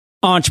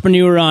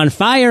Entrepreneur on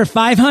Fire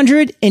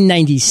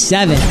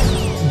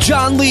 597.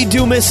 John Lee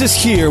Dumas is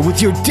here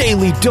with your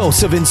daily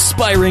dose of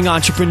inspiring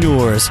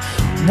entrepreneurs.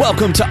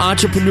 Welcome to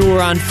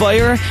Entrepreneur on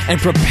Fire and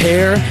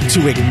prepare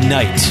to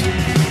ignite.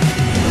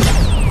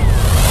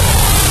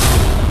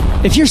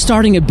 If you're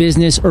starting a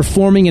business or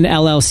forming an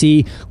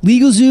LLC,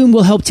 LegalZoom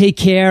will help take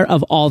care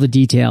of all the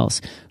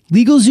details.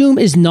 LegalZoom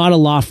is not a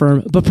law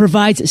firm, but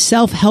provides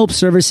self-help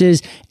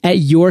services at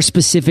your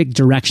specific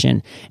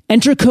direction.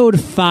 Enter code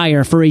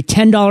FIRE for a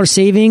 $10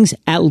 savings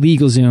at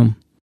LegalZoom.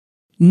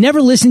 Never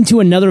listen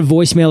to another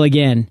voicemail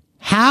again.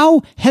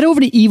 How? Head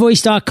over to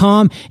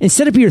evoice.com and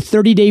set up your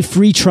 30-day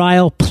free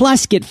trial,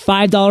 plus get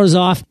 $5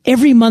 off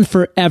every month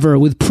forever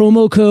with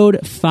promo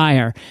code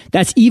FIRE.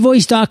 That's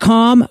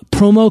evoice.com,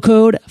 promo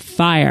code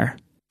FIRE.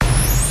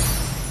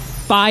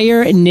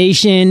 Fire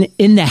Nation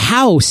in the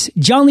house.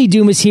 John Lee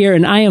Dumas here,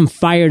 and I am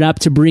fired up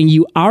to bring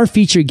you our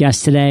featured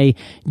guest today,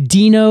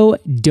 Dino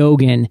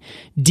Dogan.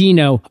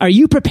 Dino, are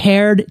you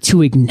prepared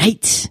to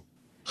ignite?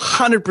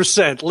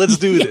 100%. Let's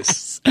do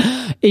this.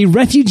 A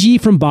refugee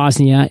from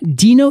Bosnia,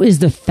 Dino is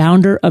the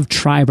founder of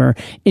Triber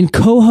and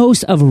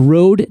co-host of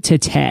Road to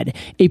TED,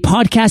 a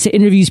podcast that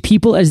interviews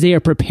people as they are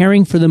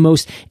preparing for the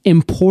most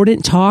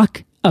important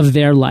talk of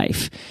their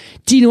life.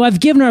 Dino, I've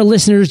given our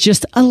listeners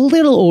just a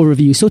little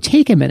overview, so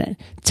take a minute.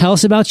 Tell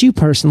us about you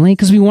personally,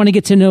 because we want to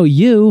get to know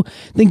you.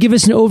 Then give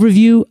us an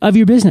overview of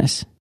your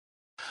business.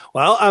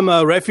 Well, I'm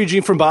a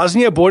refugee from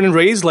Bosnia, born and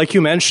raised, like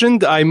you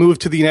mentioned. I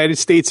moved to the United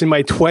States in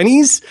my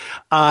 20s.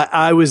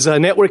 I was a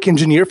network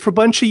engineer for a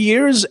bunch of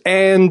years.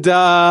 And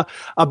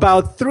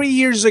about 3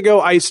 years ago,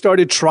 I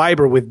started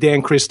Triber with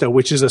Dan Christo,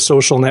 which is a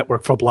social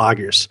network for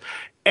bloggers.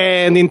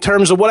 And in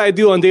terms of what I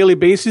do on a daily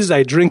basis,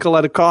 I drink a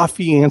lot of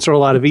coffee, answer a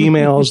lot of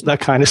emails, that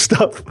kind of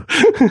stuff.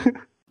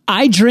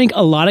 I drink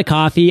a lot of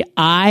coffee.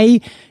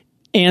 I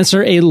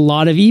answer a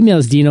lot of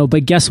emails, Dino.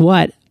 But guess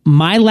what?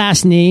 My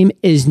last name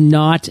is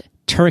not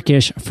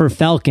Turkish for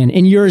Falcon,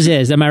 and yours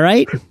is. Am I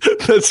right?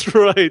 That's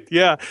right.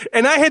 Yeah.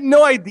 And I had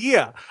no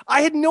idea.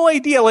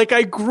 Like,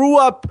 I grew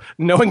up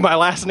knowing my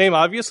last name,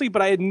 obviously,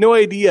 but I had no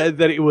idea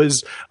that it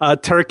was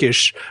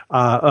Turkish,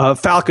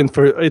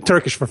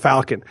 Turkish for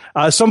Falcon.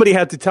 Somebody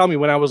had to tell me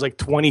when I was like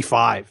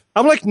 25.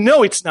 I'm like,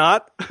 no, it's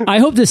not. I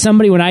hope that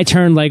somebody, when I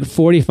turn like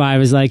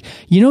 45, is like,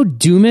 you know,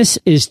 Dumas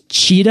is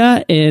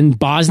cheetah in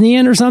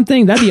Bosnian or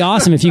something. That'd be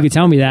awesome if you could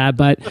tell me that,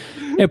 but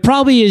it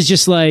probably is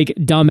just like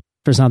dumb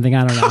or something.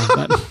 I don't know.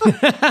 But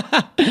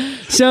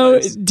so,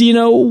 nice.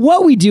 Dino,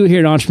 what we do here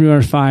at Entrepreneur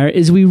on Fire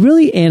is we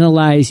really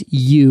analyze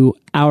you,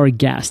 our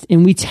guest,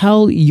 and we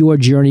tell your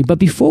journey. But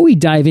before we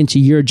dive into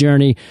your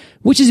journey,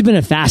 which has been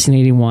a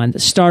fascinating one,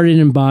 that started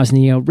in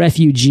Bosnia,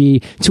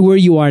 refugee, to where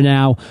you are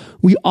now,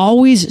 we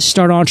always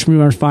start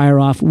Entrepreneur on Fire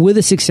off with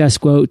a success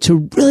quote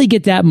to really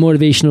get that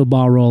motivational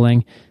ball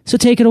rolling. So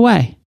take it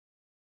away.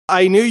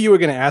 I knew you were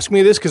going to ask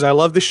me this because I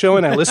love the show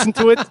and I listen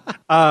to it.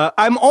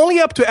 I'm only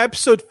up to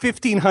episode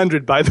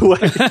 1500, by the way.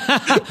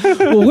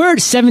 Well, we're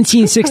at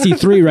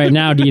 1763 right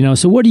now, Dino.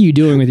 So what are you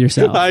doing with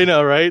yourself? I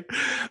know, right?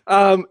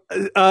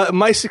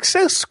 My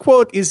success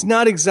quote is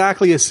not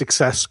exactly a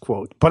success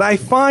quote, but I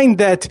find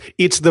that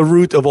it's the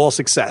root of all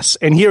success.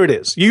 And here it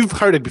is. You've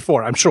heard it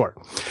before, I'm sure.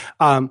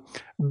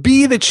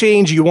 Be the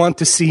change you want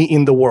to see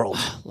in the world.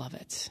 Love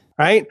it.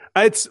 Right?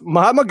 It's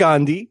Mahatma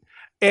Gandhi.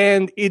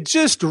 And it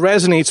just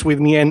resonates with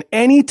me. And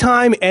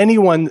anytime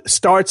anyone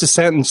starts a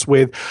sentence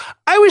with,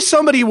 I wish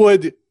somebody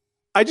would,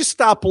 I just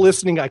stop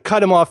listening. I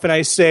cut him off and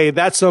I say,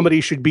 that somebody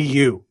should be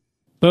you.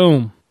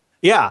 Boom.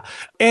 Yeah.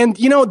 And,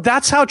 you know,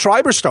 that's how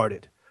Triber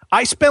started.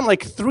 I spent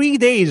like 3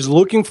 days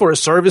looking for a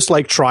service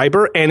like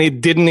Triber and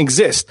it didn't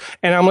exist.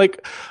 And I'm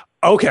like,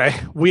 okay,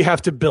 we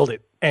have to build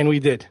it. And we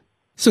did.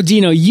 So,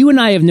 Dino, you and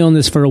I have known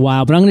this for a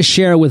while, but I'm going to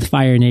share it with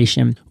Fire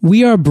Nation.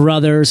 We are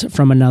brothers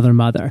from another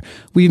mother.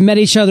 We've met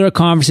each other at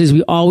conferences.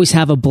 We always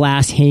have a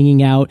blast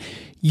hanging out.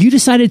 You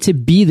decided to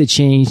be the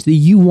change that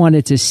you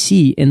wanted to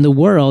see in the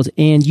world,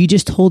 and you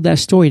just told that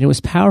story, and it was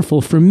powerful.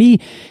 For me,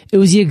 it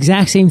was the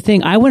exact same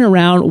thing. I went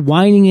around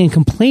whining and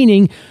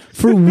complaining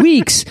for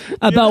weeks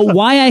about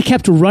why I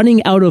kept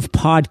running out of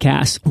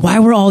podcasts. Why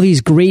were all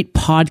these great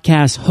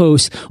podcast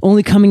hosts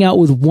only coming out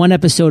with one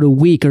episode a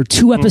week or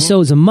two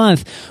episodes a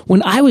month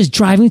when I was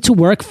driving to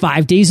work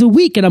 5 days a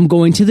week and I'm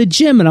going to the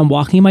gym and I'm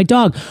walking my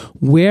dog?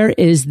 Where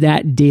is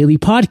that daily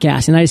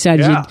podcast? And I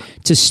decided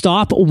to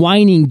stop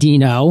whining,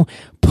 Dino,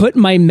 put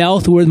my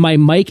mouth where my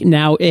mic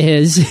now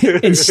is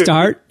and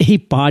start a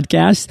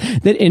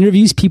podcast that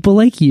interviews people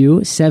like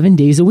you 7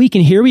 days a week.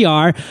 And here we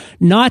are,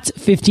 not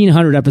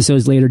 1,500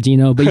 episodes later,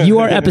 Dino, but you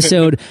are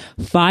episode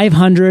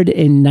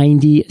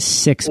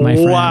 596, my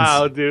friends.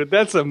 Wow, dude,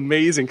 that's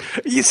amazing.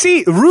 You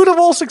see, root of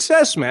all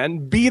success,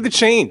 man, be the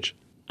change.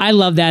 I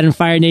love that. In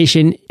Fire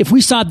Nation, if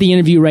we stop the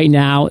interview right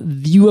now,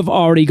 you have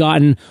already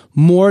gotten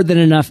more than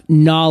enough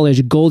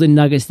knowledge, golden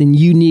nuggets, than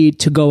you need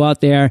to go out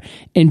there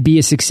and be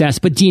a success.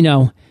 But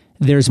Dino,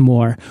 there's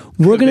more.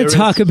 We're going to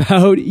talk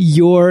about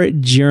your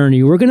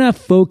journey. We're going to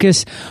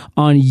focus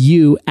on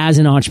you as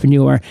an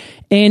entrepreneur.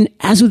 And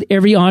as with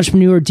every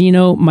entrepreneur,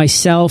 Dino,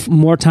 myself,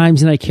 more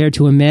times than I care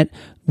to admit,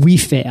 we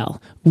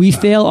fail. We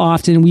fail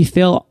often. We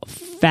fail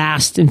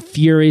fast and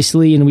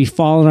furiously, and we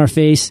fall on our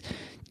face.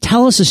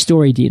 Tell us a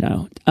story,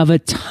 Dino, of a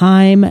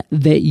time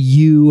that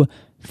you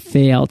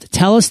failed.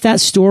 Tell us that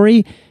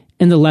story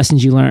and the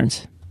lessons you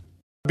learned.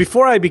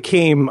 Before I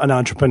became an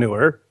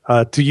entrepreneur,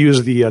 to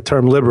use the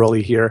term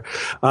liberally here,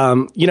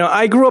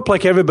 I grew up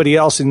like everybody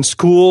else in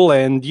school,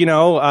 and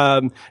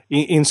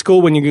in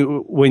school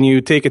when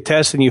you take a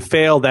test and you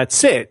fail,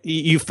 that's it.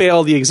 You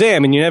fail the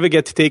exam and you never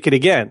get to take it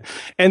again.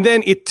 And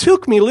then it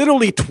took me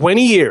literally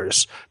 20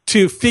 years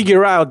to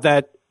figure out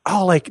that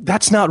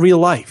that's not real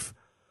life.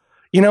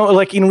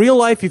 Like in real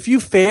life, if you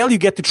fail, you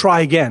get to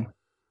try again,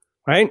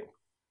 right?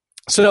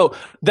 So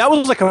that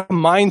was like a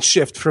mind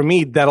shift for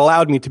me that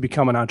allowed me to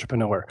become an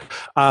entrepreneur.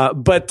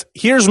 But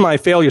here's my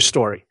failure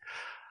story.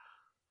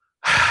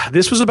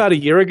 This was about a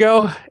year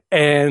ago,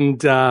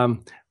 and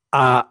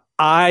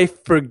I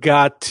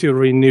forgot to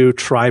renew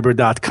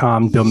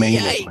Triber.com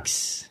domain name.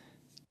 Yikes.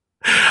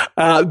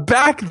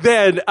 Back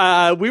then,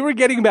 we were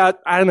getting about,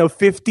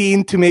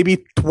 15 to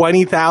maybe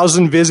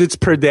 20,000 visits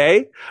per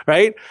day,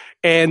 right?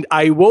 And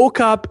I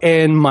woke up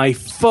and my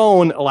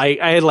phone, I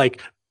had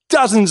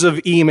dozens of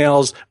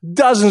emails,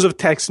 dozens of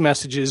text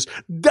messages,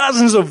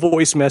 dozens of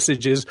voice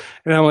messages.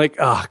 And I'm like,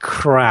 oh,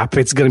 crap,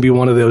 it's going to be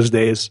one of those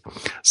days.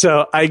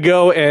 So I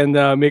go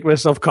and make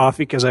myself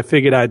coffee because I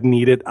figured I'd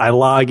need it. I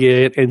log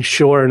it. And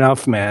sure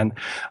enough, man,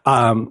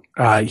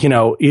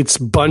 it's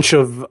bunch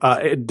of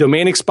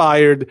domain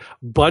expired,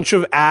 bunch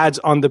of ads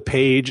on the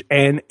page,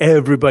 and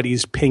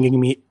everybody's pinging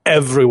me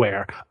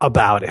everywhere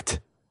about it.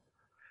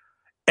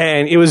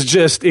 And it was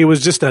just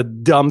a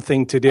dumb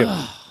thing to do.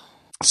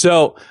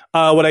 So,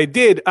 what I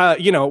did,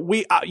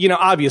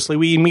 obviously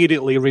we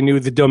immediately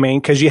renewed the domain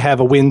because you have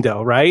a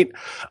window, right?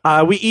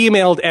 We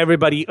emailed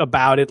everybody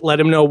about it, let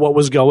them know what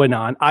was going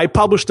on. I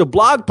published a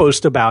blog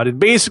post about it,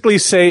 basically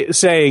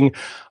saying,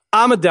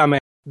 I'm a dumbass.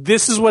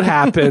 This is what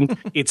happened.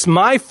 It's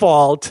my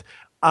fault.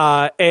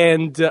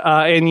 And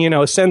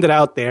send it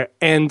out there.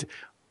 And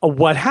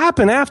what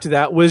happened after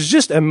that was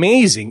just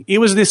amazing. It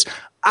was this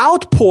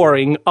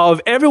outpouring of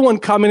everyone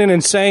coming in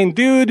and saying,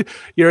 dude,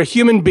 you're a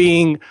human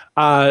being.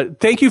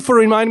 Thank you for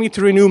reminding me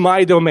to renew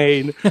my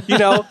domain,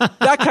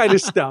 that kind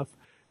of stuff.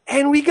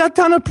 And we got a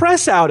ton of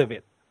press out of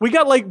it. We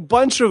got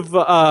bunch of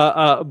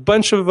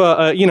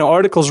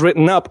articles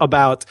written up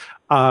about,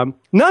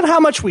 not how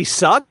much we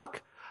suck,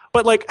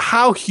 but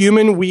how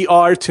human we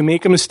are to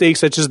make a mistake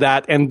such as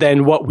that, and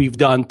then what we've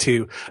done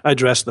to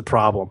address the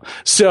problem.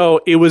 So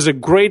it was a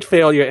great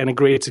failure and a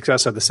great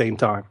success at the same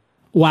time.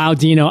 Wow,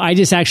 Dino, I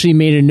just actually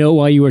made a note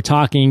while you were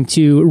talking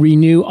to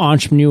renew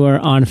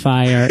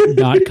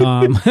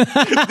entrepreneuronfire.com.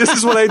 This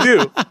is what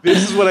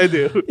I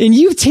do. And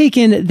you've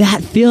taken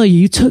that failure,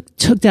 you took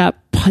that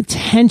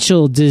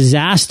potential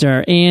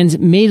disaster and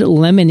made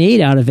lemonade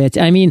out of it.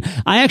 I mean,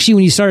 when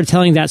you started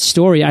telling that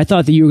story, I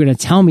thought that you were going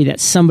to tell me that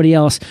somebody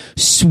else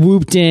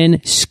swooped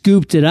in,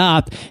 scooped it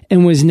up,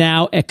 and was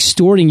now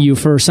extorting you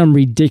for some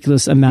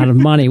ridiculous amount of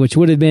money, which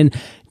would have been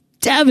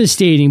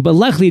devastating, but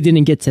luckily it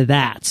didn't get to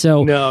that.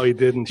 So no, he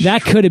didn't.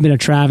 That could have been a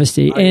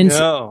travesty. I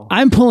know.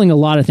 I'm pulling a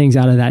lot of things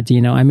out of that,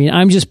 Dino.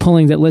 I'm just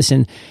pulling that,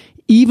 listen,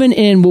 even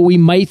in what we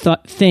might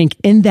think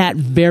in that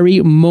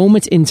very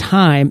moment in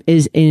time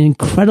is an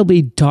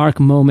incredibly dark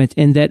moment,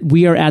 and that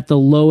we are at the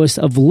lowest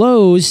of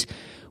lows,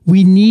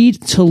 we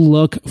need to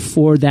look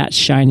for that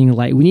shining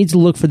light. We need to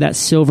look for that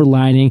silver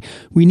lining.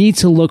 We need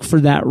to look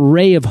for that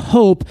ray of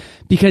hope,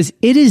 because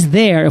it is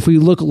there if we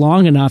look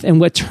long enough. And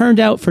what turned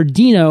out for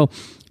Dino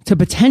to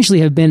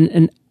potentially have been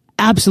an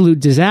absolute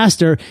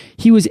disaster,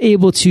 he was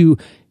able to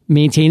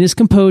maintain his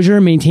composure,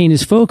 maintain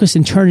his focus,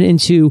 and turn it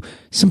into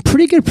some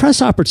pretty good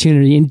press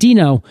opportunity. And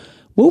Dino,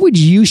 what would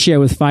you share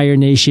with Fire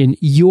Nation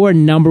your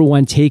number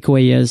one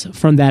takeaway is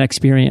from that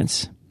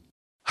experience?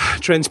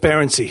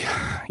 Transparency.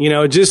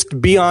 Just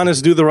be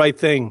honest, do the right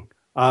thing.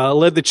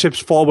 Let the chips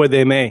fall where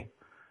they may.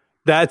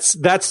 That's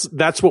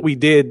what we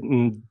did,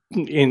 and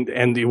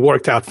it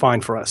worked out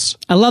fine for us.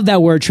 I love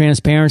that word,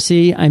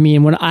 transparency.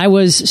 When I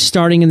was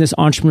starting in this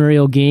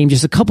entrepreneurial game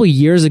just a couple of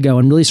years ago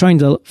and really starting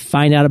to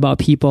find out about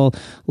people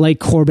like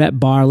Corbett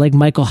Barr, like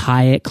Michael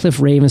Hyatt, Cliff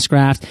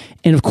Ravenscraft,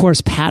 and of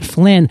course, Pat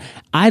Flynn,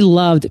 I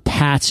loved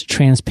Pat's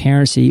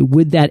transparency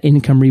with that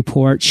income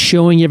report,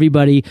 showing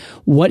everybody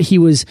what he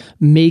was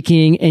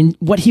making and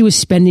what he was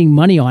spending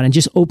money on, and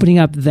just opening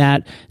up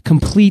that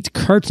complete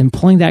curtain,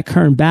 pulling that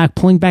curtain back,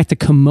 pulling back the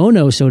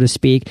kimono, so to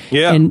speak,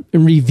 and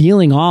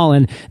revealing all.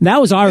 And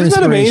that was our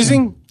inspiration. Isn't that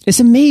amazing? It's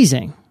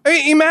amazing.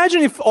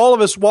 Imagine if all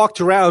of us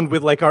walked around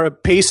with our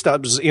pay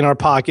stubs in our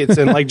pockets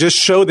and just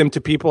show them to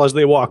people as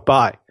they walk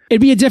by. It'd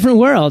be a different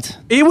world.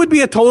 It would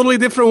be a totally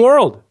different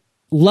world.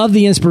 love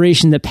the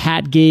inspiration that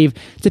Pat gave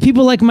to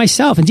people like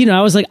myself. And,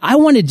 I was like, I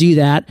want to do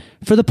that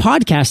for the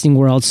podcasting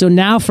world. So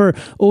now for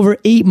over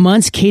 8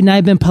 months, Kate and I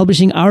have been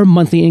publishing our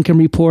monthly income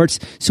reports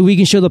so we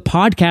can show the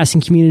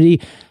podcasting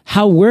community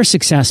how we're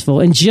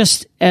successful and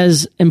just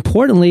as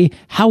importantly,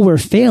 how we're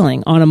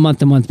failing on a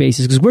month-to-month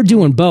basis, because we're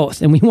doing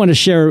both. And we want to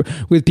share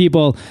with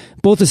people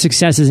both the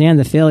successes and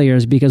the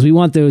failures, because we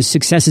want those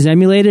successes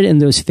emulated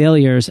and those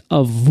failures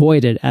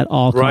avoided at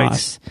all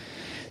costs.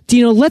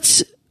 Dino,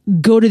 let's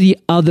go to the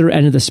other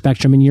end of the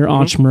spectrum in your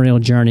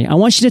entrepreneurial journey. I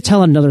want you to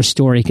tell another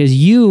story, because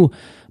you,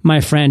 my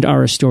friend,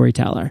 are a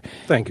storyteller.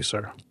 Thank you,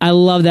 sir. I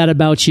love that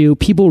about you.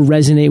 People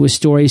resonate with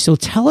stories. So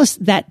tell us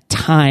that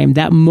time,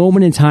 that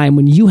moment in time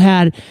when you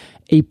had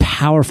a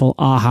powerful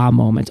aha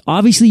moment.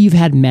 Obviously, you've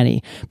had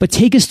many, but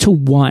take us to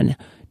one,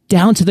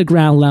 down to the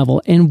ground level.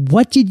 And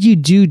what did you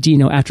do,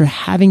 Dino, after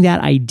having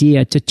that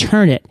idea to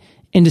turn it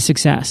into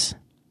success?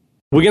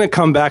 We're going to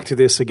come back to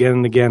this again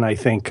and again, I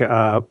think,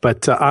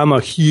 but I'm a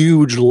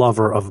huge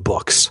lover of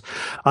books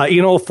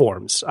in all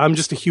forms. I'm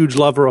just a huge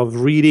lover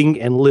of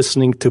reading and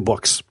listening to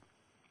books.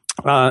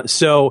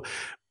 So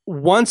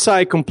once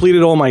I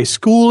completed all my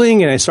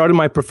schooling and I started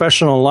my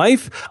professional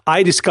life,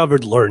 I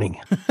discovered learning.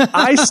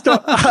 I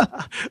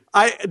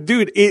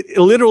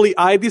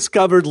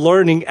discovered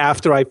learning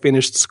after I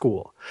finished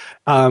school.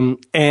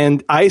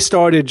 And I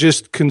started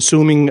just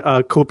consuming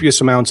copious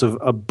amounts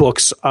of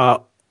books,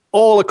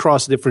 all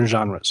across different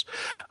genres,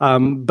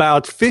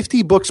 about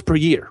 50 books per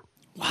year.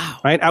 Wow.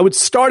 Right? I would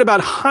start about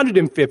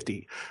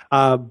 150,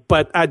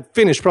 but I'd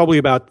finish probably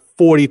about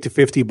 40 to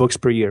 50 books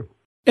per year.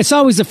 It's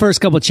always the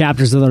first couple of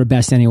chapters that are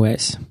best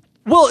anyways.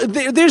 Well,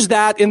 there's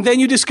that, and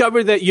then you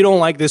discover that you don't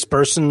like this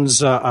person's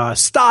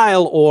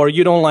style, or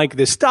you don't like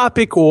this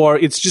topic, or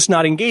it's just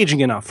not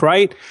engaging enough,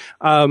 right?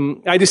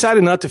 I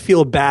decided not to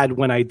feel bad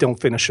when I don't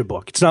finish a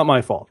book. It's not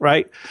my fault,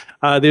 right?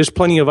 There's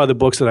plenty of other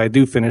books that I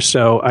do finish,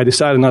 so I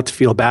decided not to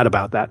feel bad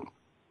about that.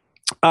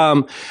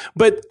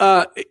 But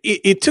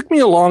it took me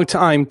a long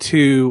time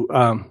to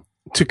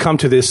come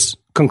to this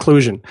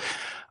conclusion.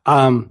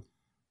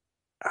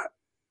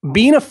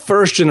 Being a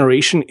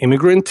first-generation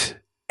immigrant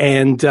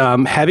and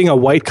having a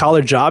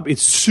white-collar job,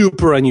 it's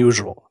super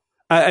unusual.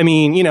 I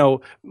mean,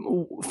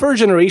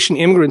 first-generation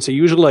immigrants are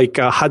usually like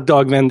hot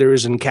dog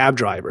vendors and cab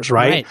drivers,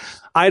 right?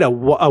 I had a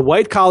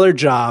white-collar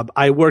job.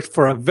 I worked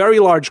for a very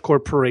large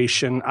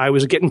corporation. I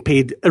was getting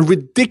paid a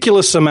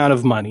ridiculous amount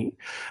of money.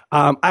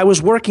 I was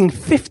working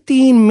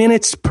 15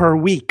 minutes per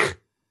week.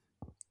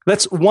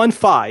 That's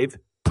 15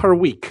 per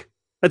week.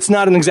 That's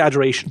not an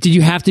exaggeration. Did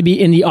you have to be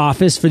in the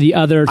office for the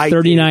other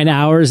 39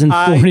 hours and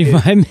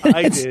 45 minutes?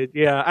 I did.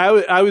 Yeah.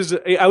 I was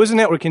a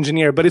network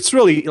engineer, but it's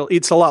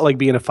a lot like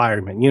being a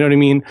fireman. You know what I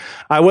mean?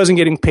 I wasn't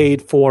getting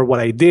paid for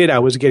what I did. I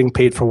was getting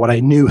paid for what I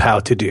knew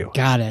how to do.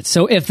 Got it.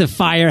 So if the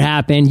fire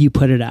happened, you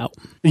put it out.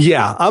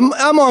 Yeah.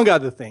 Among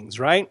other things,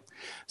 right?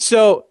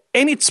 So,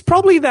 and it's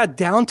probably that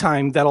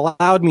downtime that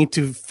allowed me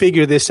to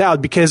figure this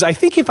out, because I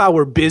think if I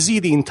were busy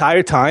the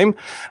entire time,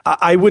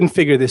 I wouldn't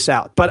figure this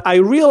out. But I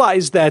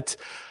realized that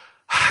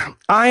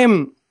I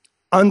am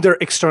under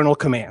external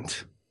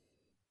command.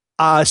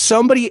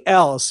 Somebody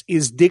else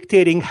is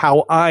dictating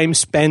how I'm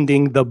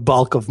spending the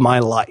bulk of my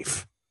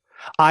life.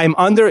 I'm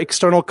under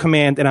external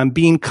command, and I'm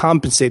being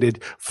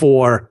compensated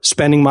for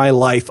spending my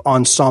life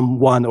on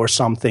someone or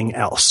something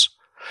else.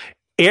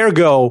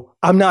 Ergo,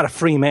 I'm not a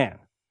free man.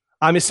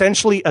 I'm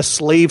essentially a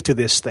slave to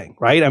this thing,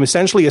 right? I'm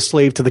essentially a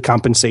slave to the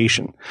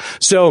compensation.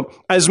 So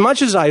as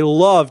much as I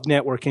loved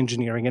network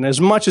engineering, and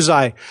as much as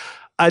I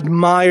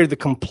admired the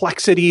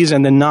complexities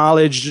and the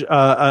knowledge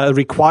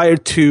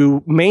required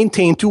to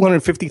maintain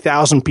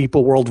 250,000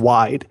 people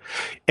worldwide,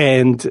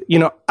 and,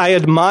 I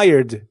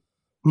admired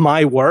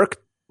my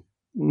work,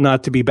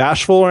 not to be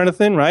bashful or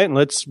anything, right?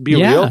 Let's be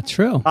real. Yeah,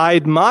 true. I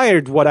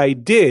admired what I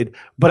did,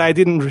 but I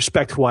didn't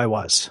respect who I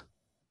was.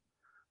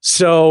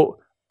 So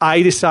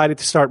I decided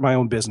to start my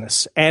own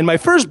business. And my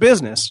first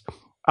business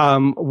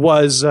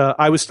was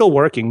I was still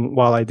working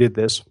while I did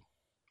this.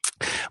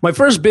 My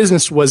first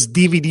business was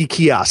DVD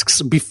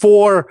kiosks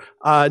before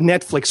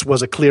Netflix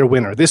was a clear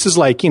winner. This is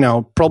like,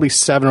 probably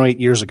 7 or 8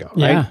 years ago,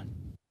 right?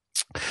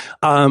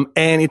 Yeah.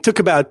 And it took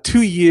about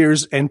 2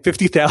 years and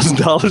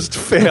 $50,000 to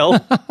fail.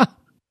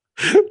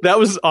 That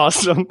was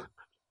awesome.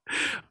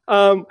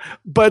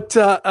 But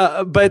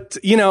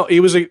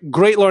it was a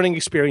great learning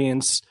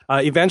experience.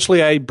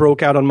 Eventually I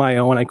broke out on my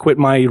own. I quit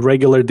my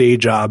regular day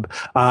job.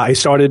 I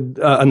started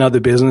another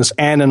business,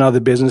 and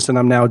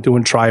I'm now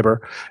doing Triber.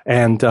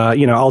 And,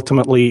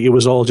 ultimately it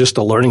was all just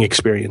a learning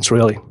experience,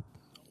 really.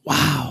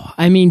 Wow.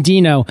 I mean,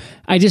 Dino,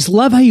 I just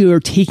love how you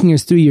are taking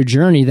us through your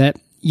journey, that,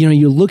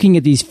 you're looking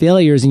at these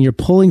failures and you're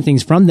pulling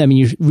things from them and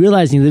you're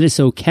realizing that it's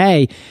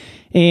okay.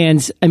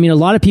 And I mean, a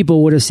lot of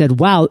people would have said,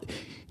 wow,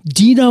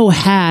 Dino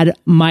had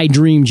my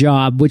dream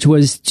job, which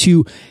was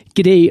to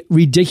get a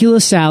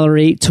ridiculous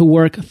salary to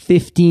work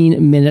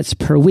 15 minutes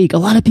per week. A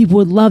lot of people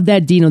would love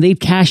that, Dino. They'd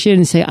cash in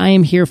and say, I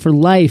am here for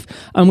life.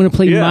 I'm going to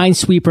play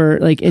Minesweeper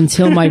like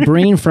until my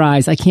brain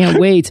fries. I can't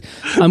wait.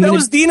 That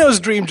was Dino's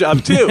dream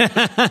job too.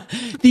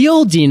 The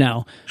old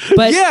Dino.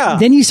 But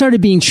then you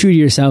started being true to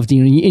yourself,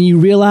 Dino, and you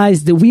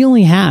realized that we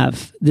only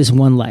have this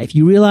one life.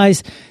 You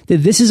realize that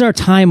this is our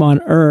time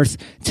on earth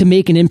to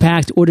make an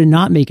impact or to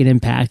not make an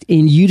impact.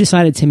 And you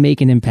decided to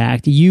make an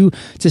impact. You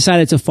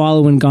decided to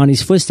follow in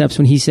Gandhi's footsteps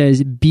when he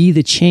says, be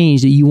the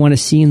change that you want to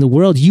see in the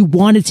world. You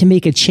wanted to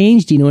make a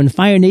change, Dino. And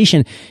Fire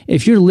Nation,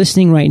 if you're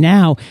listening right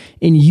now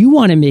and you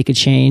want to make a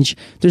change,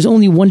 there's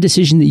only one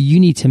decision that you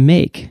need to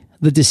make.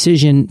 The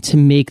decision to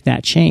make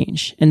that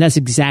change. And that's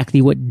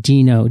exactly what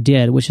Dino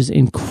did, which is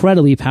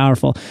incredibly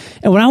powerful.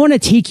 And what I want to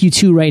take you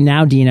to right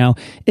now, Dino,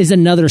 is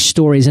another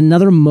story, is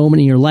another moment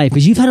in your life,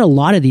 because you've had a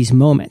lot of these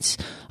moments,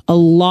 a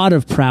lot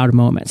of proud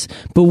moments.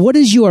 But what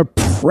is your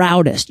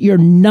proudest, your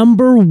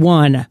number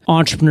one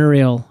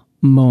entrepreneurial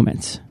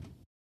moment?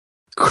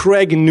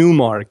 Craig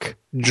Newmark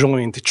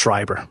joined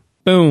Triber.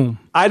 Boom.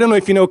 I don't know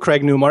if you know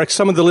Craig Newmark.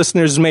 Some of the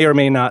listeners may or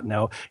may not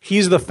know.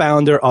 He's the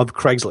founder of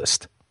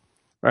Craigslist.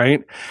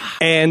 Right.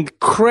 And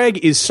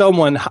Craig is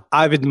someone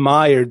I've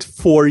admired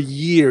for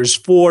years,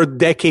 for a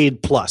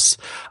decade plus.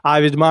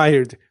 I've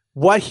admired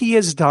what he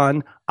has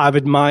done. I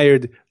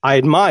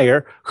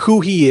admire who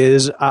he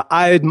is.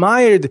 I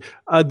admired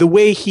the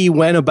way he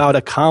went about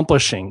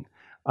accomplishing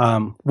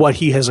what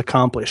he has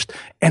accomplished.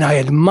 And I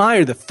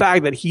admire the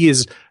fact that he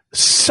is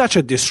such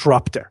a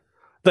disruptor.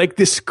 Like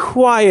this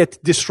quiet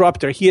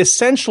disruptor. He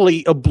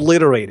essentially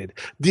obliterated,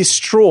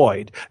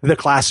 destroyed the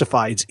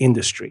classifieds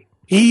industry.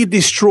 He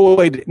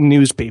destroyed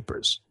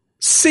newspapers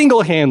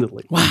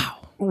single-handedly. Wow.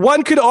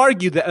 One could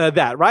argue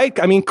that, right?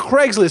 I mean,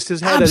 Craigslist has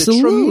had a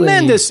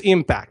tremendous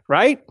impact,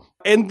 right?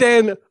 And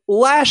then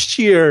last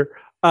year,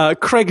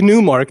 Craig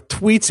Newmark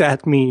tweets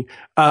at me.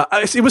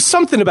 It was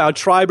something about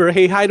Triber.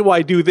 Hey, how do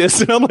I do this?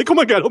 And I'm like, oh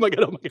my God.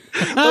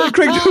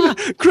 Craig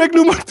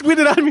Newmark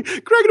tweeted at me.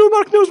 Craig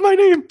Newmark knows my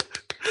name.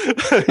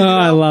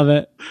 I love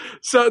it.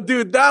 So,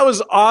 dude, that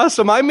was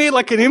awesome. I made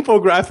like an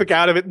infographic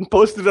out of it and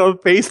posted it on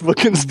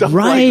Facebook and stuff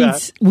like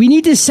that. We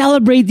need to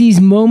celebrate these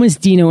moments,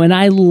 Dino, and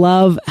I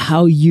love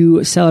how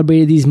you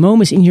celebrated these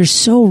moments. And you're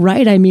so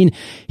right. I mean,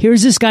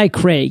 here's this guy,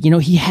 Craig. You know,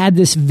 he had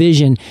this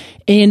vision.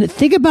 And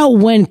think about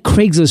when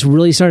Craigslist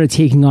really started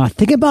taking off.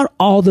 Think about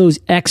all those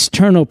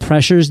external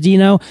pressures,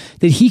 Dino,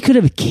 that he could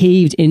have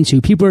caved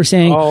into. People are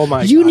saying,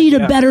 you need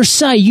a better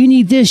site. You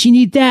need this. You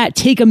need that.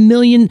 Take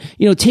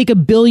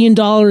 $1 billion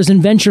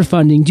in venture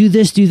funding. Do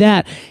this, do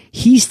that.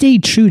 He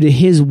stayed true to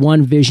his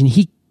one vision.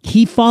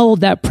 He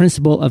followed that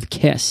principle of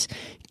KISS.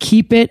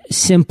 Keep it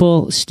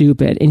simple,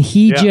 stupid. And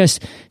he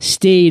just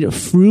stayed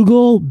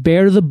frugal,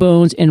 bare to the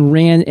bones, and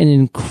ran an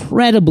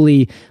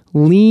incredibly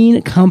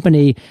lean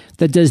company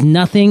that does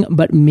nothing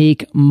but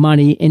make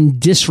money and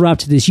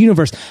disrupt this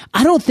universe.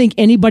 I don't think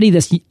anybody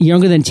that's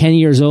younger than 10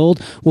 years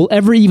old will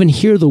ever even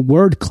hear the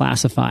word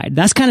classified.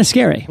 That's kind of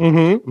scary.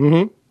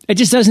 It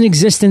just doesn't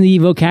exist in the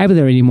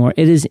vocabulary anymore.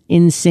 It is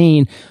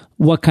insane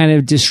what kind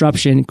of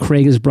disruption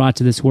Craig has brought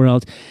to this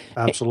world.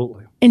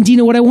 Absolutely. And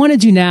Dino, what I want to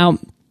do now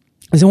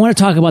is I want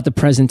to talk about the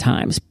present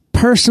times.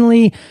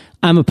 Personally,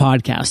 I'm a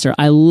podcaster.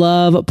 I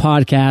love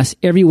podcasts,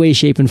 every way,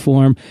 shape, and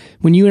form.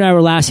 When you and I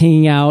were last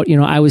hanging out,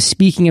 I was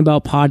speaking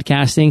about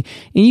podcasting,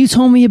 and you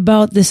told me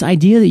about this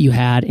idea that you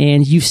had,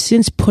 and you've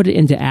since put it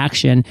into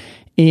action.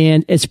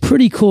 And it's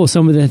pretty cool,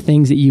 some of the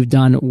things that you've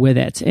done with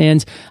it.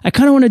 And I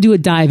kind of want to do a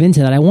dive into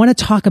that. I want to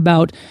talk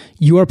about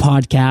your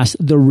podcast,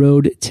 The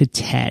Road to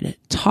TED.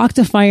 Talk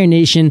to Fire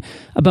Nation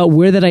about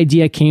where that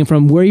idea came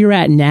from, where you're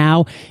at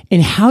now,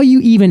 and how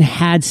you even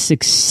had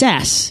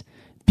success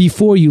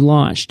before you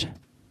launched.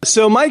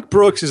 So Mike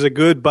Brooks is a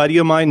good buddy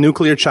of mine,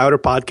 Nuclear Chowder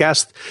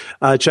Podcast.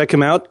 Check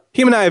him out.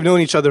 Him and I have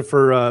known each other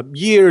for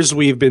years.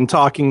 We've been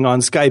talking on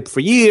Skype for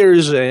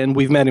years, and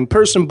we've met in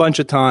person a bunch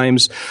of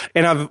times.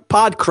 And I've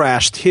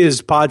podcrashed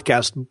his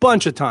podcast a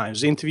bunch of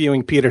times,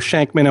 interviewing Peter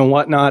Shankman and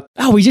whatnot.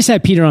 Oh, we just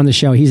had Peter on the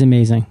show. He's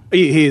amazing.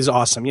 He's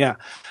awesome, yeah.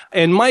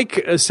 And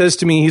Mike says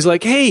to me, he's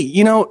like, hey,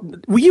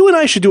 you and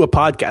I should do a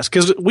podcast,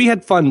 because we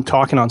had fun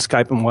talking on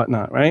Skype and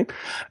whatnot, right?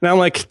 And I'm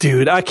like,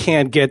 dude, I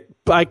can't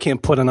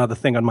put another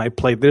thing on my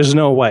plate. There's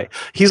no way.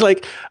 He's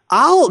like,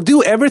 I'll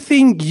do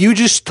everything. You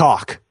just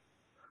talk.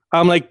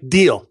 I'm like,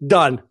 deal,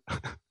 done.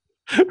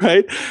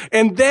 Right.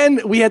 And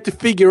then we had to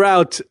figure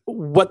out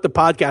what the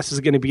podcast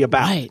is going to be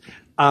about. Right.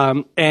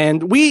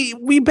 And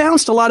we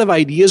bounced a lot of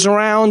ideas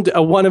around.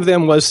 One of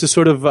them was to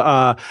sort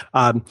of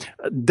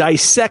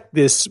dissect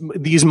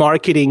these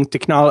marketing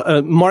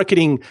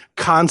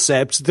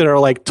concepts that are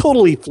like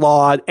totally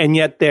flawed, and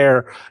yet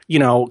they're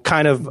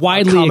kind of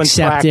widely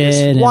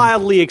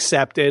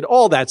accepted,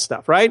 all that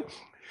stuff, right?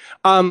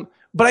 But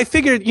I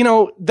figured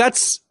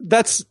that's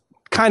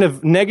kind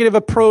of negative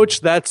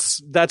approach.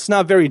 That's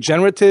not very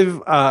generative.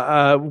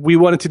 We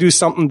wanted to do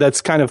something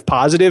that's kind of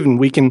positive and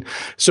we can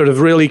sort of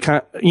really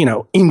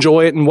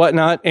enjoy it and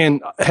whatnot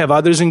and have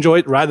others enjoy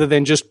it rather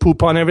than just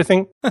poop on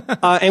everything.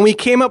 And we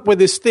came up with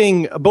this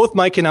thing. Both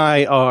Mike and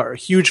I are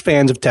huge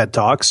fans of TED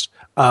Talks.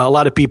 A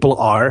lot of people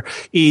are.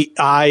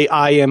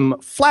 I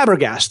am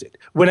flabbergasted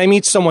when I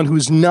meet someone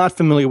who's not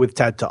familiar with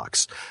TED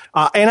Talks.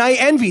 And I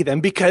envy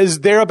them because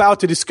they're about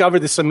to discover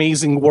this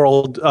amazing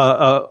world,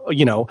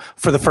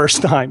 for the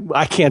first time.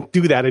 I can't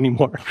do that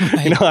anymore.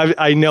 Right.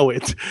 I know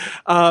it.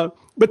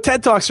 But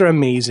TED Talks are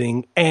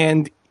amazing,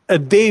 and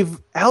they've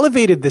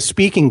elevated the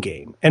speaking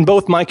game. And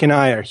both Mike and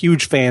I are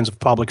huge fans of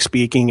public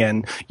speaking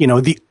and,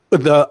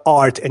 the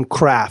art and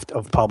craft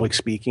of public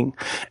speaking.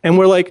 And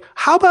we're like,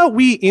 how about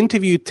we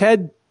interview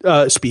TED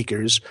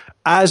speakers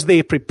as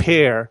they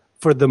prepare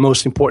for the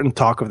most important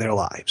talk of their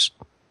lives,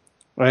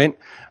 right?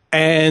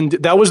 And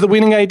that was the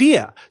winning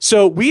idea.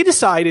 So we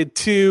decided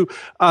to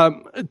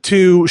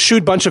shoot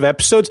a bunch of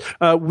episodes.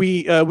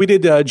 We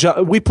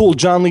pulled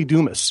John Lee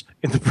Dumas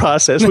in the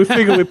process. We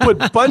figured we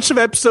put a bunch of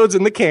episodes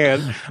in the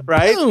can,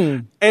 right?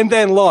 Boom. And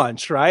then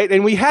launch, right?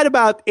 And we had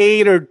about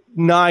 8 or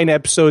 9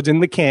 episodes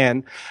in the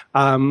can.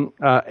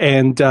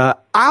 And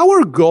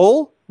our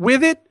goal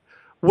with it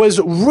was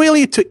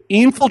really to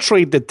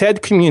infiltrate the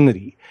TED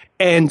community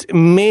and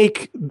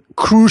make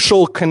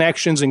crucial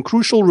connections and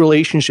crucial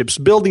relationships,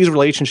 build these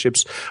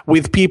relationships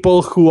with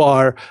people who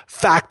are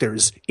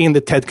factors in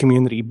the TED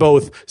community,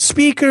 both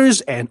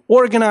speakers and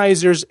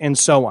organizers and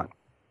so on.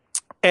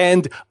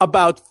 And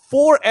about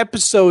 4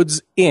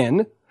 episodes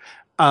in,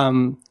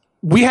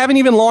 we haven't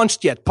even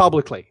launched yet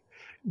publicly.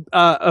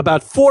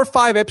 About 4 or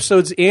 5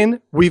 episodes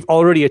in, we've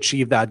already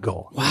achieved that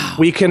goal. Wow.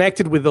 We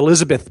connected with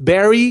Elizabeth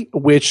Berry,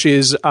 which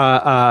is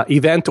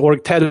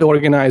TED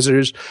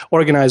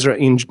organizer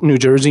in New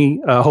Jersey,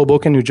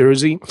 Hoboken, New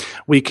Jersey.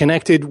 We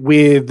connected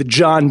with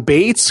John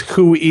Bates,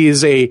 who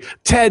is a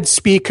TED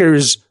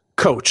speakers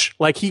coach.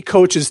 Like, he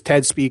coaches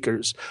TED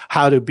speakers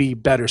how to be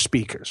better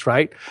speakers,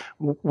 right?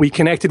 We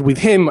connected with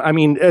him. I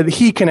mean,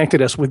 he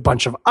connected us with a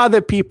bunch of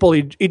other people.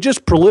 It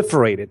just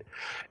proliferated.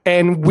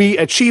 And we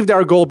achieved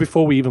our goal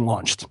before we even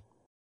launched.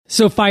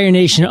 So Fire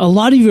Nation, a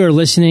lot of you are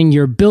listening.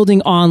 You're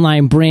building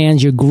online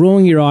brands. You're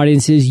growing your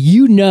audiences.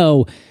 You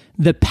know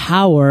the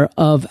power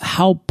of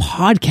how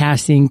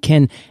podcasting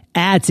can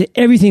add to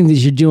everything that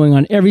you're doing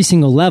on every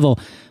single level.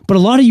 But a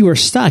lot of you are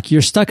stuck.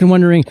 You're stuck and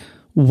wondering,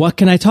 what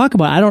can I talk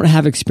about? I don't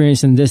have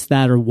experience in this,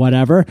 that, or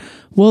whatever.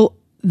 Well,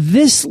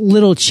 this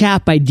little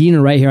chat by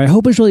Dino right here, I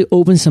hope it's really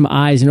opened some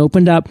eyes and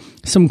opened up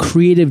some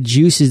creative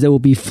juices that will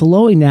be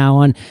flowing now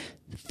on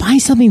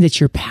find something that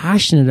you're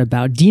passionate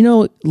about.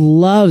 Dino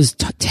loves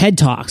TED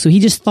Talks, so he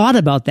just thought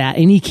about that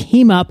and he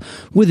came up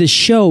with a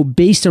show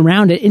based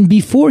around it. And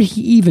before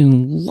he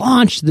even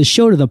launched the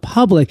show to the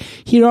public,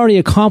 he had already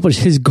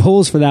accomplished his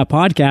goals for that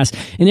podcast,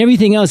 and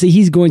everything else that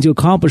he's going to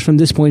accomplish from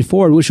this point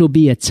forward, which will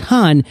be a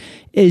ton,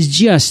 is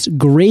just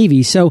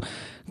gravy. So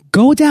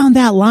go down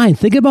that line.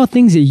 Think about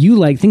things that you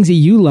like, things that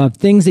you love,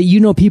 things that you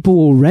know people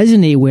will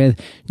resonate with.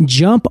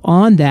 Jump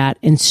on that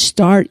and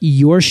start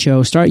your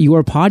show, start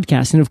your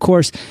podcast. And of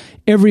course,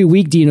 every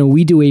week, Dino,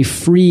 we do a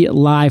free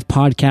live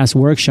podcast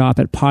workshop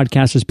at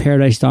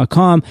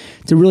podcastersparadise.com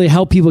to really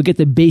help people get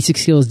the basic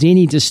skills they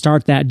need to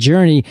start that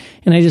journey.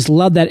 And I just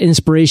love that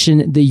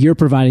inspiration that you're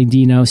providing,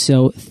 Dino.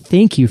 So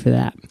thank you for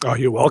that. Oh,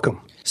 you're welcome.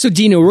 So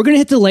Dino, we're going to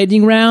hit the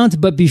lightning round,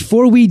 but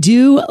before we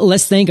do,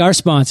 let's thank our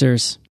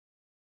sponsors.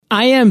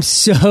 I am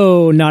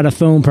so not a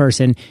phone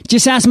person.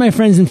 Just ask my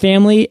friends and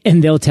family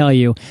and they'll tell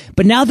you.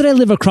 But now that I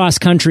live across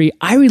country,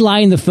 I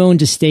rely on the phone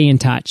to stay in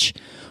touch.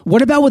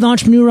 What about with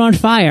Entrepreneur on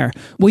Fire?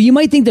 Well, you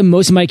might think that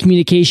most of my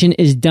communication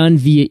is done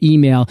via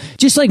email,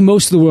 just like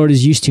most of the world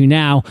is used to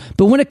now.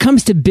 But when it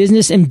comes to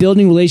business and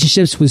building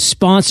relationships with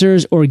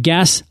sponsors or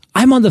guests,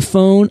 I'm on the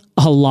phone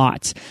a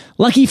lot.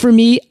 Lucky for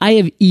me, I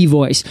have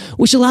eVoice,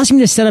 which allows me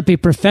to set up a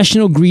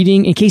professional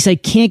greeting in case I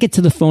can't get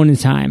to the phone in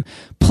time.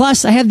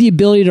 Plus, I have the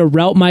ability to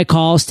route my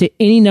calls to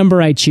any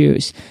number I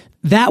choose.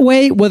 That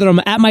way, whether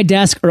I'm at my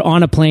desk or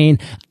on a plane,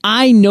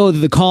 I know that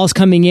the calls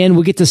coming in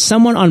will get to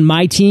someone on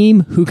my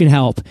team who can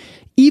help.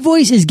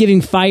 eVoice is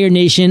giving Fire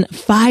Nation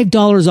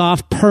 $5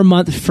 off per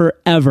month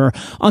forever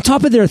on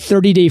top of their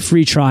 30-day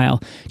free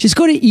trial. Just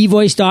go to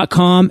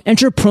evoice.com,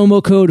 enter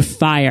promo code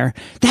FIRE.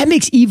 That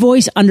makes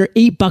eVoice under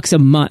 $8 a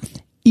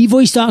month.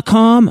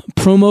 evoice.com,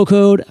 promo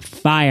code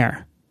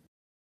FIRE.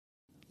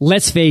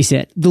 Let's face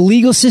it, the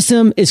legal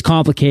system is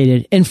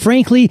complicated, and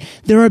frankly,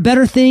 there are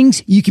better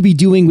things you could be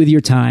doing with your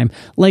time,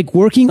 like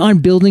working on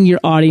building your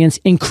audience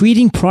and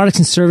creating products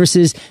and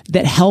services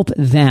that help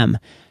them.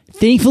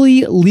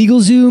 Thankfully,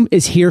 LegalZoom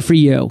is here for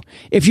you.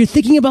 If you're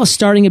thinking about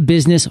starting a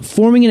business,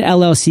 forming an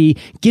LLC,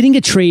 getting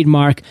a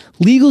trademark,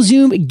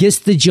 LegalZoom gets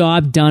the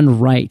job done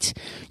right.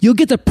 You'll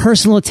get the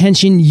personal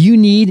attention you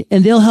need,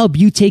 and they'll help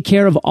you take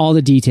care of all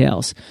the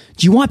details.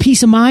 Do you want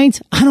peace of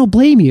mind? I don't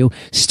blame you.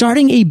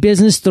 Starting a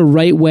business the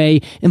right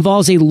way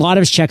involves a lot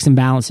of checks and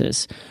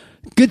balances.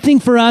 Good thing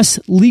for us,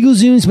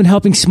 LegalZoom's been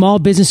helping small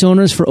business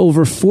owners for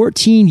over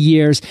 14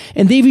 years,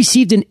 and they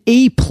received an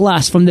A+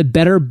 from the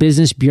Better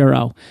Business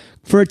Bureau.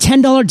 For a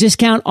 $10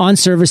 discount on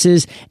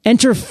services,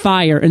 enter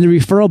FIRE in the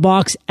referral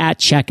box at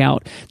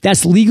checkout.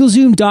 That's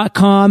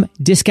LegalZoom.com,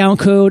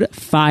 discount code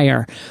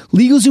FIRE.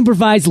 LegalZoom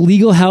provides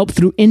legal help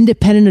through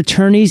independent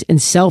attorneys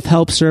and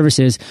self-help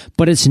services,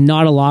 but it's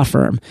not a law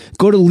firm.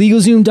 Go to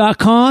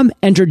LegalZoom.com,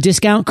 enter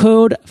discount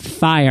code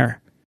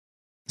FIRE.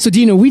 So,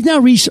 Dino, we've now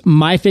reached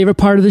my favorite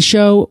part of the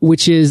show,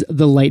 which is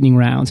the lightning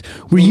round,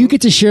 where you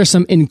get to share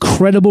some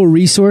incredible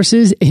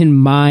resources and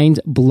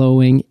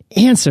mind-blowing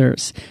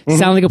answers.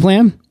 Sound like a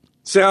plan?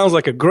 Sounds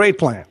like a great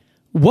plan.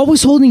 What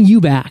was holding you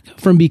back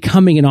from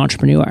becoming an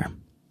entrepreneur?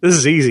 This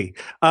is easy.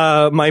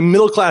 My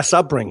middle-class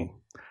upbringing.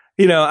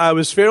 I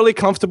was fairly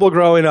comfortable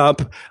growing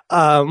up.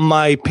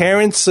 My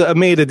parents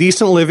made a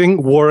decent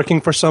living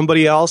working for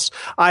somebody else.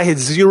 I had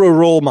zero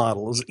role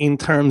models in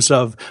terms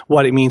of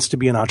what it means to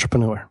be an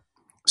entrepreneur.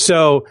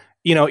 So,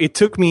 it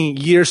took me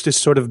years to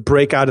sort of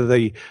break out of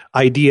the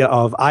idea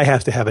of I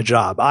have to have a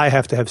job. I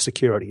have to have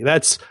security.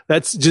 That's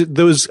just,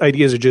 those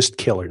ideas are just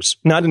killers,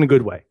 not in a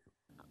good way.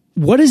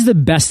 What is the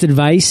best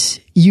advice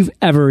you've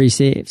ever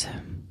received?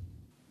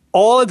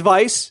 All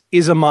advice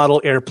is a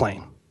model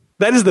airplane.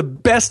 That is the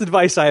best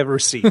advice I ever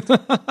received,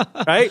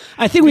 right?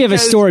 I think we have a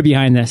story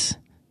behind this.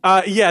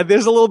 Yeah,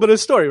 there's a little bit of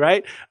story,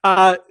 right?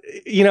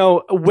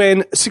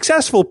 When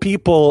successful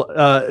people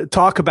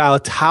talk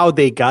about how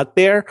they got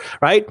there,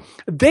 right?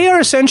 They are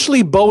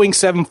essentially Boeing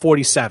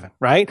 747,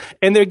 right?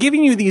 And they're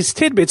giving you these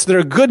tidbits that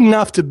are good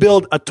enough to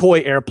build a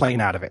toy airplane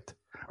out of it.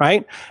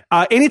 Right.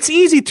 And it's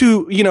easy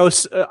to,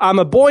 I'm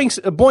a Boeing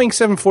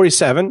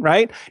 747,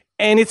 right?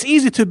 And it's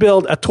easy to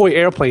build a toy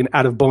airplane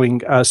out of Boeing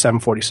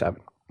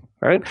 747,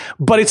 right?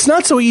 But it's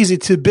not so easy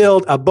to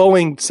build a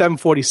Boeing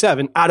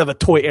 747 out of a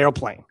toy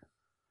airplane.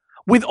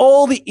 With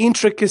all the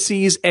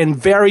intricacies and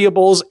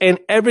variables and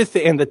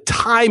everything and the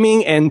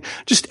timing and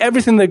just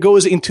everything that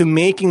goes into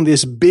making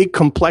this big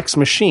complex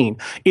machine,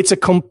 it's a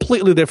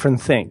completely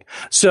different thing.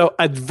 So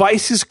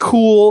advice is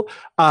cool.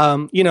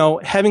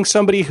 Having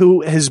somebody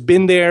who has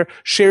been there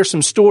share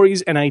some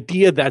stories and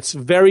idea, that's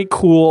very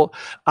cool.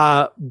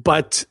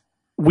 But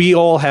we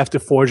all have to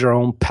forge our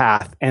own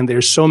path, and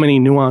there's so many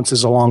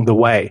nuances along the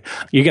way.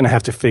 You're going to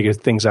have to figure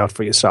things out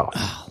for yourself.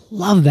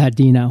 Love that,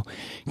 Dino.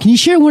 Can you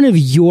share one of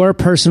your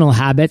personal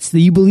habits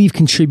that you believe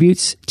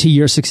contributes to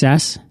your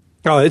success?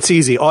 Oh, it's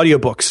easy.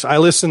 Audiobooks.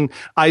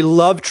 I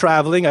love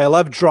traveling. I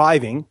love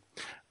driving,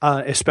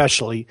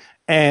 especially.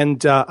 And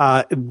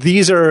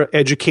these are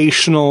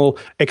educational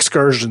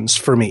excursions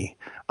for me.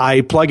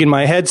 I plug in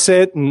my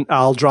headset and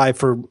I'll drive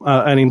for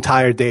an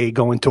entire day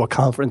going to a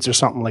conference or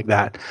something like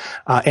that.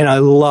 And I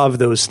love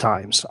those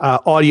times.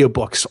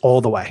 Audiobooks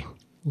all the way.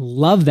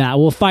 Love that.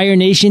 Well, Fire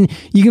Nation,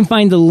 you can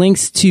find the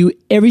links to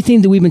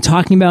everything that we've been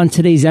talking about in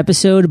today's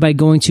episode by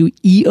going to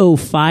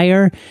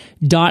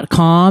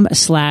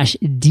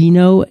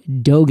eofire.com/Dino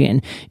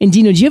Dogan. And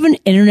Dino, do you have an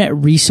internet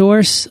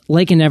resource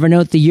like an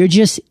Evernote that you're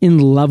just in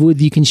love with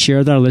you can share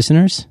with our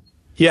listeners?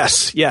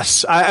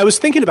 Yes. I was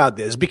thinking about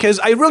this because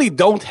I really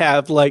don't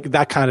have like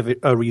that kind of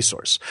a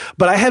resource,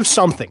 but I have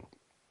something,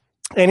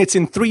 and it's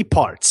in 3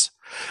 parts.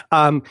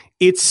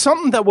 It's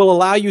something that will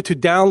allow you to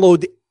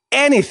download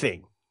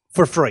anything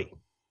for free.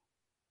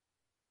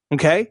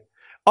 Okay?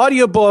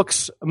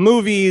 Audiobooks,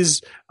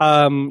 movies,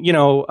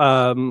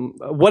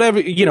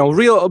 whatever,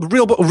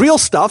 real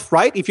stuff,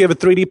 right? If you have a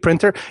 3D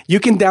printer, you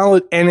can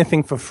download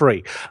anything for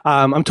free.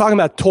 I'm talking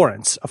about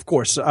torrents, of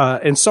course.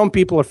 And some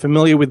people are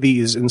familiar with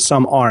these and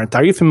some aren't.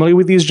 Are you familiar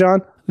with these,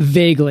 John?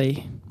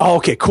 Vaguely. Oh,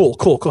 okay, cool.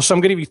 So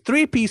I'm going to give you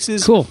 3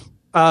 pieces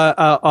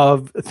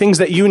of things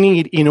that you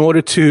need in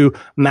order to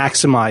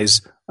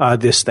maximize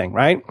this thing,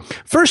 right?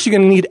 First, you're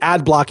going to need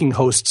ad blocking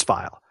hosts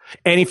file.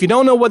 And if you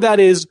don't know what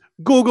that is,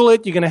 Google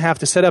it. You're going to have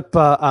to set up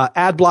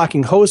ad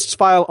blocking hosts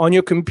file on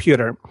your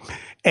computer.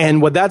 And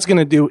what that's going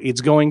to do,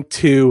 it's going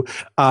to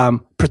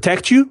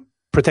protect your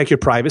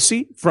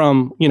privacy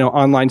from,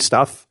 online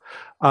stuff.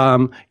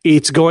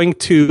 It's going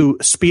to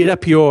speed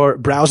up your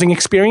browsing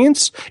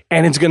experience,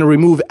 and it's going to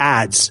remove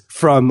ads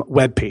from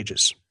web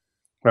pages,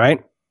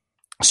 right?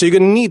 So you're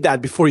going to need that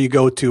before you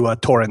go to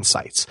torrent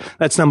sites.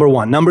 That's number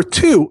 1. Number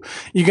 2,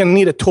 you're going to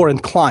need a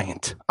torrent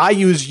client. I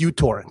use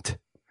uTorrent.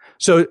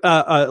 So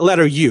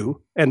letter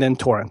U and then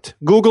torrent.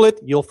 Google it,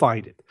 you'll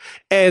find it.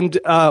 And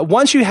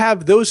once you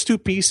have those 2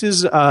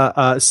 pieces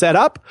set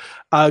up,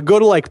 go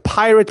to like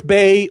Pirate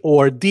Bay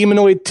or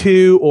Demonoid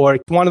 2 or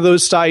one of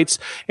those sites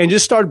and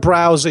just start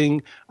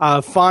browsing.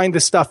 Find the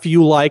stuff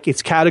you like.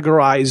 It's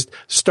categorized.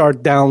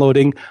 Start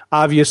downloading.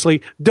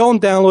 Obviously,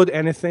 don't download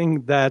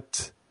anything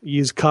that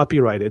is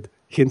copyrighted.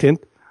 Hint,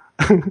 hint.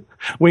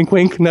 Wink,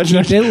 wink, nudge,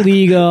 nudge. Keep it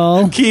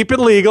legal. Keep it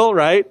legal,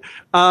 right?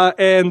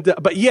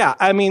 But yeah,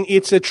 I mean,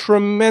 it's a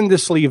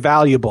tremendously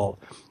valuable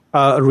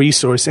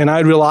resource, and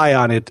I rely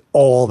on it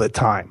all the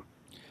time.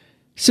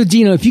 So,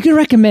 Dino, if you could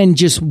recommend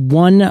just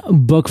one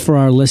book for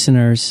our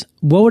listeners,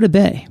 what would it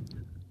be?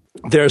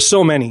 There are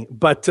so many,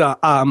 but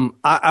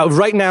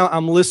right now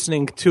I'm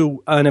listening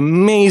to an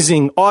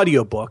amazing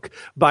audiobook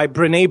by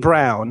Brené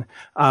Brown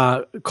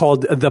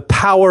called The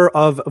Power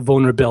of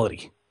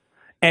Vulnerability.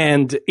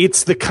 And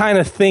it's the kind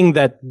of thing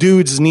that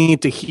dudes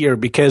need to hear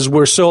because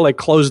we're so like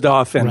closed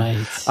off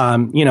and,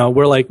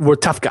 we're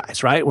tough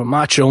guys, right? We're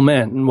macho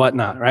men and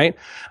whatnot, right?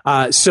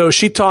 So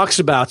she talks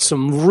about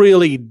some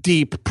really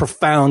deep,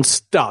 profound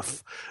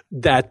stuff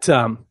that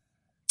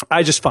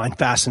I just find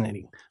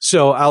fascinating.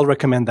 So I'll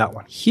recommend that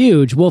one.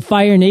 Huge. Well,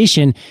 Fire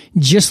Nation,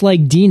 just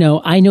like Dino,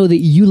 I know that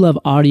you love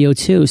audio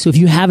too. So if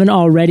you haven't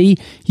already,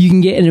 you can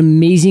get an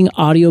amazing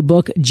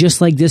audiobook just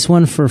like this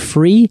one for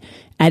free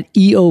at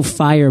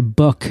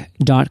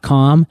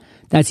eofirebook.com.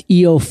 That's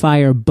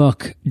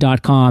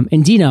eofirebook.com.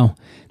 And Dino,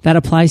 that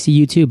applies to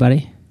you too,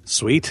 buddy.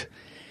 Sweet.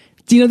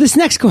 Dino, this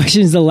next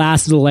question is the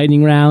last of the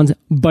lightning round,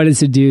 but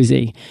it's a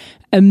doozy.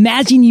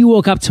 Imagine you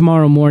woke up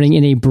tomorrow morning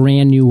in a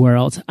brand new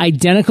world,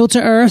 identical to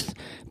Earth,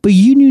 but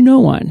you knew no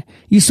one.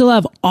 You still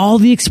have all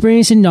the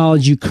experience and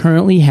knowledge you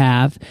currently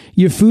have,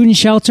 your food and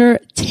shelter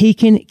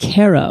taken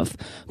care of,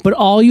 but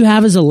all you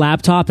have is a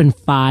laptop and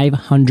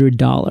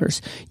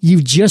 $500.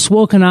 You've just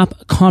woken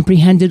up,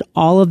 comprehended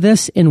all of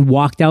this, and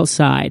walked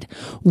outside.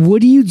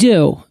 What do you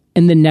do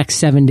in the next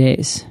 7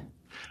 days?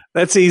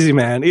 That's easy,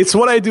 man. It's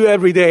what I do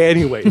every day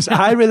anyways.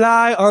 I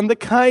rely on the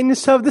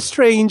kindness of the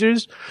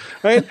strangers,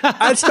 right?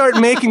 I'd start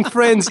making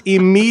friends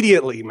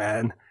immediately,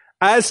 man.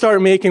 I forgot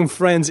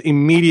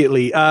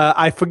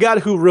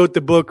who wrote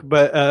the book,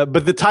 but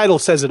the title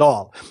says it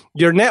all.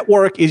 Your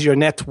network is your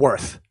net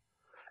worth.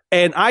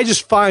 And I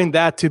just find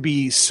that to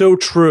be so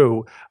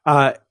true.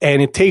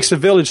 And it takes a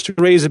village to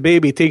raise a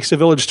baby. It takes a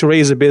village to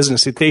raise a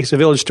business. It takes a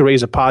village to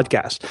raise a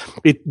podcast.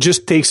 It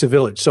just takes a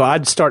village. So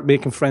I'd start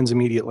making friends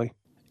immediately.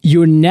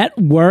 Your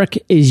network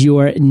is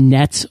your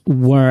net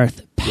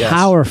worth.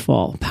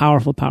 Powerful, yes.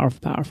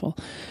 Powerful.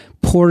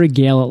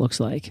 Portugal, it looks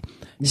like.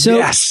 So,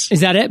 yes.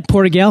 Is that it?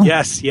 Portugal?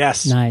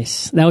 Yes.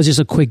 Nice. That was just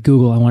a quick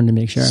Google. I wanted to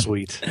make sure.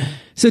 Sweet.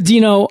 So,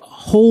 Dino,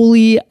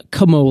 holy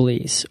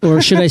camoles, or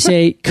should I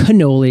say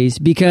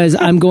cannolis, because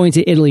I'm going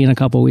to Italy in a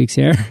couple of weeks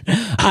here.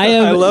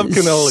 I love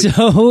cannoli.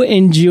 So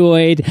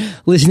enjoyed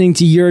listening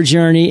to your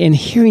journey and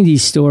hearing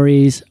these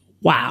stories.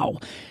 Wow.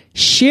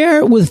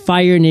 Share with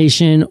Fire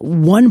Nation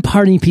one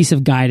parting piece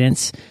of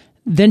guidance,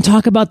 then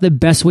talk about the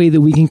best way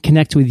that we can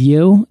connect with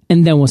you,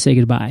 and then we'll say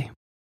goodbye.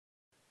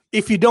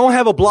 If you don't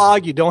have a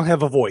blog, you don't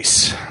have a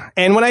voice.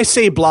 And when I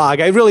say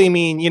blog, I really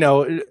mean,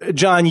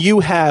 John, you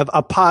have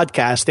a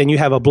podcast and you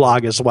have a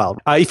blog as well.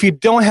 If you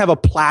don't have a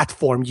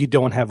platform, you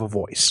don't have a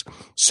voice.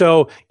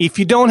 So if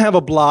you don't have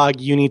a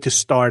blog, you need to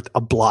start a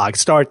blog,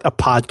 start a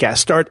podcast,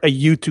 start a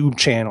YouTube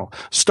channel,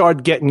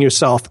 start getting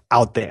yourself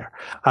out there.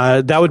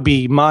 That would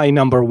be my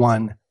number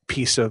one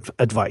piece of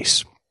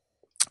advice.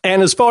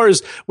 And as far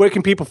as where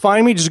can people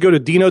find me, just go to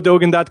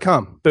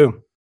dinodogan.com.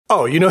 Boom.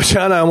 Oh,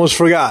 John, I almost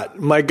forgot.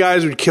 My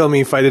guys would kill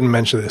me if I didn't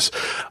mention this.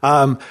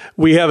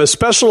 We have a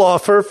special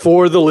offer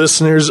for the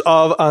listeners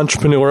of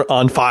Entrepreneur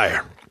on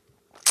Fire.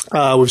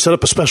 We've set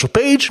up a special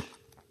page.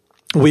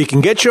 We can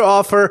get your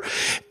offer,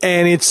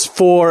 and it's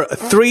for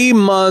 3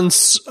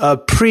 months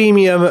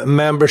premium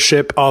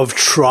membership of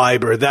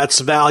Triber.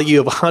 That's value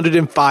of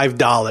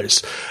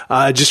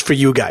 $105 just for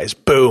you guys.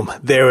 Boom.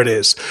 There it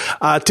is.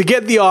 To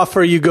get the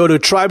offer, you go to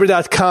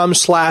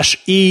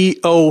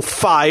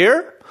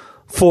triber.com/EOFire.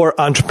 for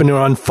Entrepreneur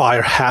on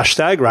Fire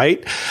hashtag,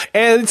 right?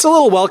 And it's a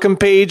little welcome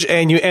page,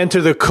 and you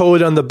enter the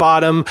code on the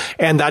bottom,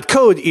 and that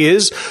code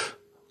is,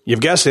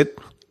 you've guessed it,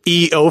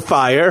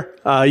 EOFire.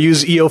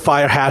 Use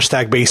EOFire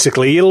hashtag,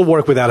 basically. It'll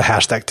work without a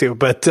hashtag too.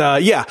 But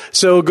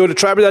so go to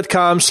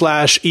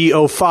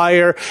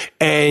triber.com/EOFire,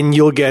 and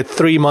you'll get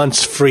 3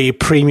 months free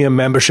premium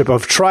membership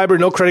of Triber.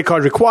 No credit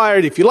card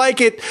required. If you like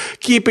it,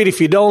 keep it.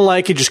 If you don't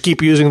like it, just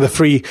keep using the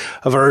free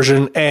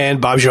version, and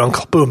Bob's your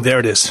uncle. Boom, there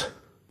it is.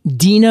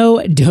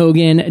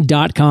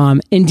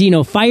 DinoDogan.com. And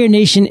Dino, Fire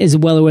Nation is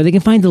well aware they can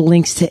find the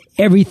links to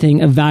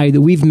everything of value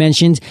that we've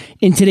mentioned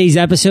in today's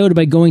episode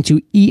by going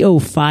to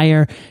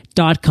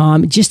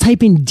eofire.com. Just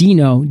type in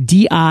Dino,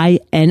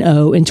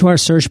 D-I-N-O, into our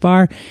search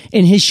bar,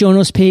 and his show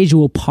notes page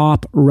will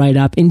pop right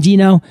up. And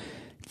Dino,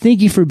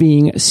 thank you for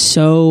being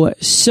so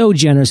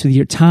generous with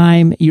your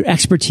time, your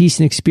expertise,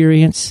 and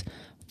experience.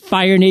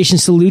 Fire Nation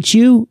salutes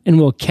you, and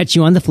we'll catch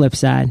you on the flip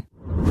side.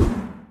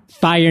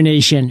 Fire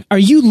Nation, are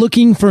you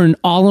looking for an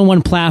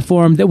all-in-one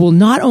platform that will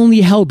not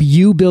only help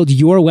you build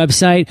your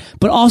website,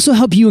 but also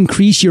help you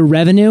increase your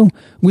revenue?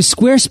 With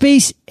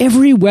Squarespace,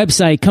 every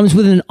website comes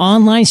with an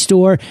online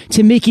store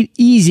to make it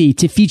easy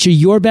to feature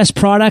your best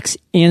products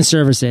and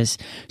services.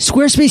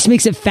 Squarespace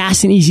makes it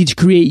fast and easy to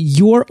create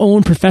your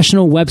own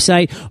professional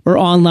website or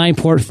online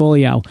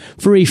portfolio.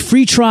 For a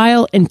free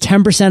trial and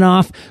 10%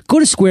 off, go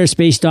to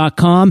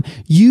squarespace.com.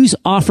 Use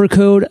offer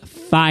code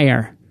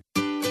FIRE.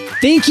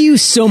 Thank you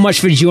so much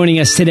for joining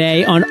us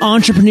today on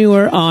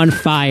Entrepreneur on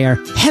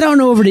Fire. Head on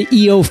over to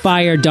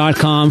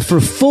eofire.com for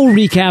full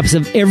recaps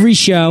of every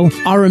show,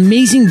 our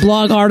amazing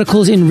blog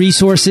articles and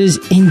resources,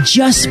 and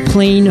just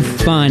plain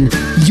fun.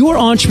 Your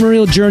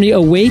entrepreneurial journey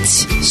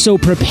awaits, so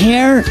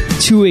prepare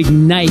to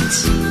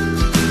ignite.